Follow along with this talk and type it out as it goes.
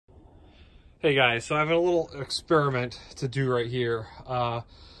Hey guys, so I have a little experiment to do right here.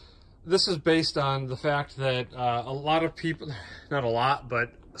 This is based on the fact that a lot of people, not a lot,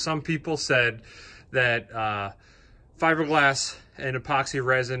 but some people said that fiberglass and epoxy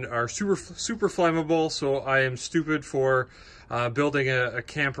resin are super flammable, so I am stupid for building a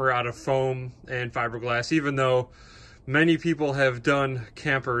camper out of foam and fiberglass, even though many people have done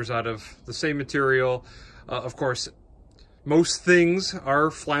campers out of the same material. Of course, most things are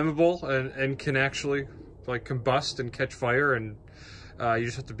flammable and can actually like combust and catch fire, and you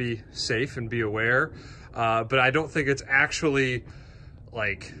just have to be safe and be aware. But I don't think it's actually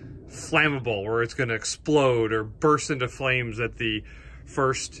like flammable where it's going to explode or burst into flames at the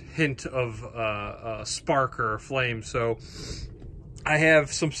first hint of a spark or a flame. So I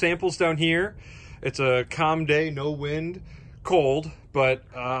have some samples down here. It's a calm day, no wind, cold, but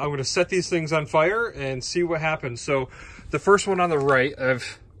I'm going to set these things on fire and see what happens. So the first one on the right,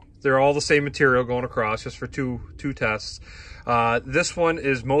 they're all the same material going across, just for two tests. This one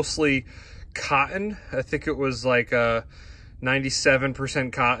is mostly cotton. I think it was like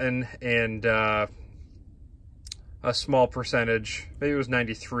 97% cotton and a small percentage, maybe it was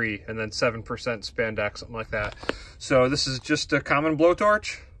 93, and then 7% spandex, something like that. So this is just a common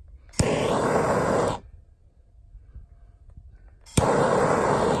blowtorch.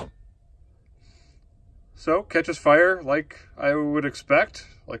 So catches fire like I would expect,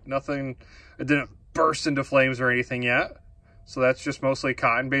 like nothing, it didn't burst into flames or anything yet. So that's just mostly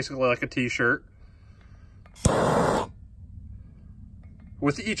cotton, basically like a t-shirt.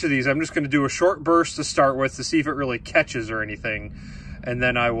 With each of these, I'm just going to do a short burst to start with to see if it really catches or anything. And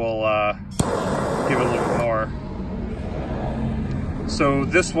then I will give it a little bit more. So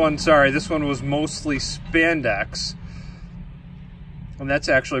this one, this one was mostly spandex. And that's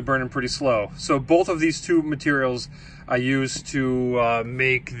actually burning pretty slow. So both of these two materials I used to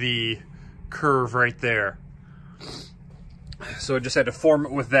make the curve right there. So I just had to form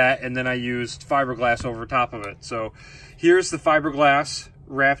it with that, and then I used fiberglass over top of it. So here's the fiberglass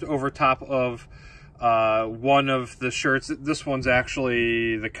wrapped over top of one of the shirts. This one's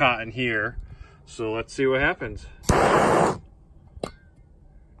actually the cotton here. So let's see what happens.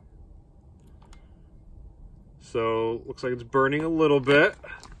 So looks like it's burning a little bit.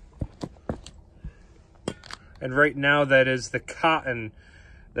 And right now that is the cotton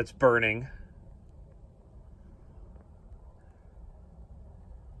that's burning.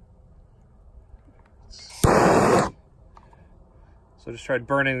 So I just tried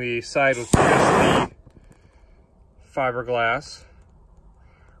burning the side with just the fiberglass.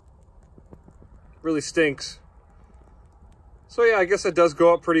 Really stinks. So yeah, I guess it does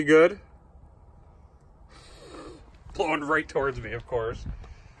go up pretty good. Blowing right towards me, of course.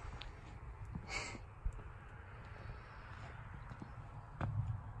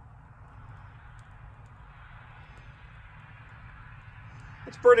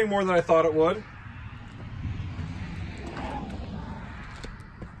 It's burning more than I thought it would.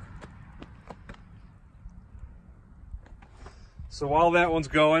 So while that one's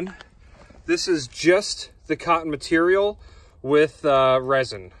going, this is just the cotton material with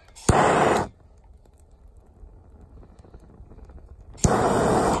resin.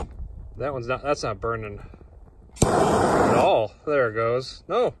 That's not burning at all. There it goes.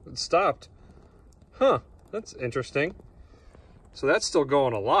 No, it stopped. Huh, that's interesting. So that's still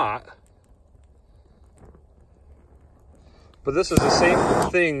going a lot. But this is the same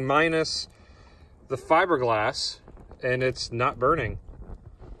thing minus the fiberglass, and it's not burning.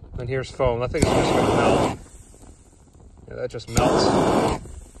 And here's foam. I think it's just gonna melt. Yeah, that just melts.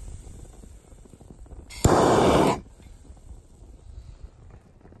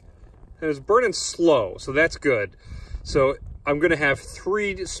 It was burning slow, so that's good. So I'm gonna have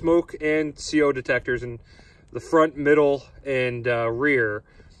 3 smoke and CO detectors in the front, middle, and rear.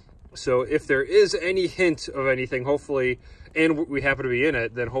 So if there is any hint of anything, hopefully, and we happen to be in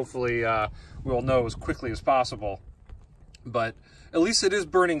it, then hopefully we'll know as quickly as possible. But at least it is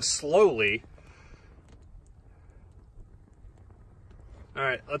burning slowly. All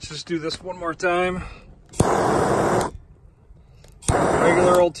right, let's just do this one more time.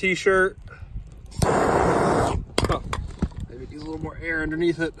 Regular old t-shirt. Oh, maybe it needs a little more air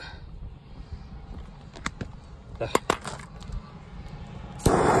underneath it.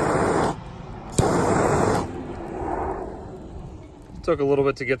 Took a little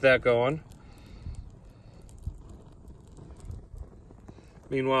bit to get that going.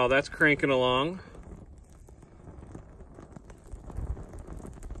 Meanwhile, that's cranking along.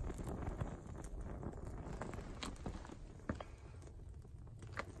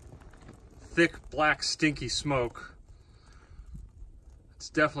 Thick, black, stinky smoke. It's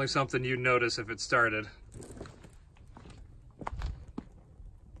definitely something you'd notice if it started.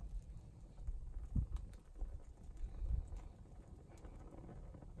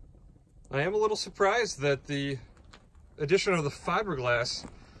 I am a little surprised that the addition of the fiberglass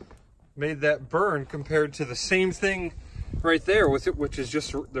made that burn compared to the same thing right there with it, which is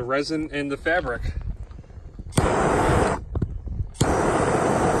just the resin and the fabric.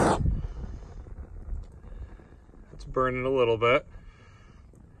 It's burning a little bit.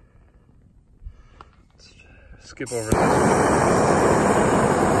 Let's skip over this.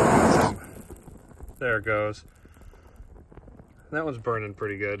 There it goes. That one's burning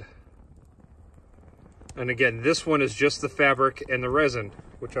pretty good. And again, this one is just the fabric and the resin,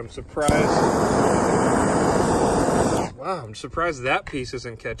 which I'm surprised. Wow, I'm surprised that piece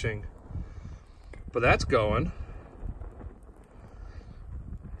isn't catching. But that's going.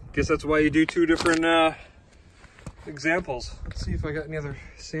 Guess that's why you do two different examples. Let's see if I got any other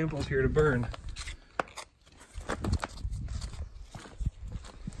samples here to burn.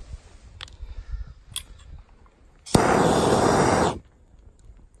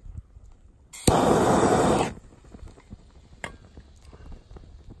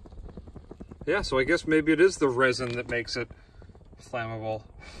 Yeah, so I guess maybe it is the resin that makes it flammable.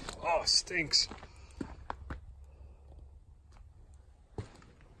 Oh, it stinks.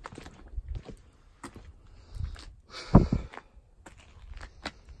 All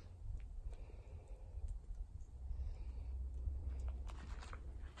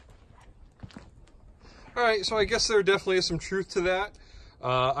right, so I guess there definitely is some truth to that.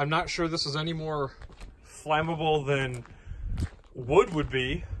 I'm not sure this is any more flammable than wood would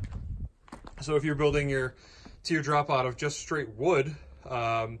be. So if you're building your teardrop out of just straight wood,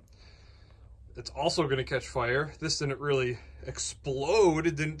 it's also going to catch fire. This didn't really explode.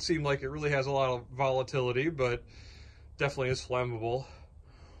 It didn't seem like it really has a lot of volatility, but definitely is flammable.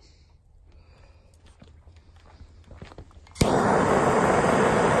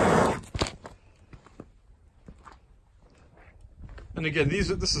 And again,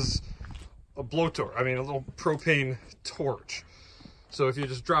 this is a blowtorch. I mean, a little propane torch. So if you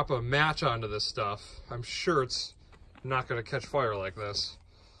just drop a match onto this stuff, I'm sure it's not going to catch fire like this.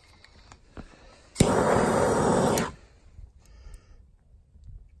 I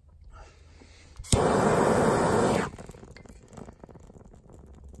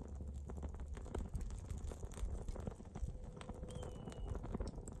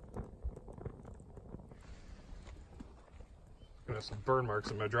have some burn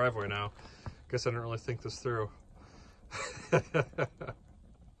marks in my driveway now. Guess I didn't really think this through.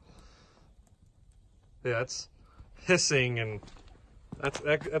 Yeah, it's hissing and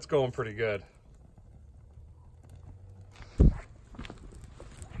that's going pretty good.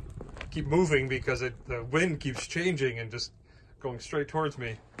 Keep moving because the wind keeps changing and just going straight towards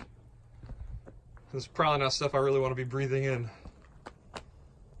me. This is probably not stuff I really want to be breathing in.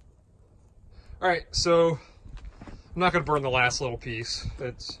 All right, so I'm not going to burn the last little piece.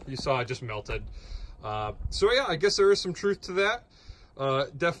 You saw it just melted. So yeah, I guess there is some truth to that.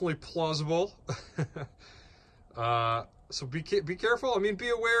 Definitely plausible. So be careful. I mean, be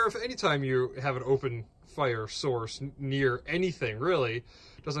aware of anytime you have an open fire source near anything, really.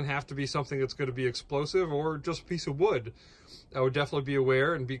 It doesn't have to be something that's going to be explosive or just a piece of wood. I would definitely be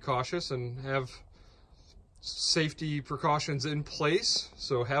aware and be cautious and have safety precautions in place.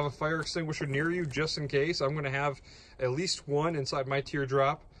 So have a fire extinguisher near you just in case. I'm going to have at least one inside my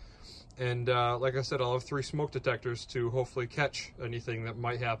teardrop. And like I said, I'll have 3 smoke detectors to hopefully catch anything that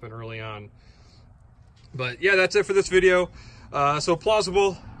might happen early on. But yeah, that's it for this video. So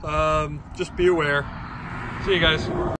plausible, just be aware. See you guys.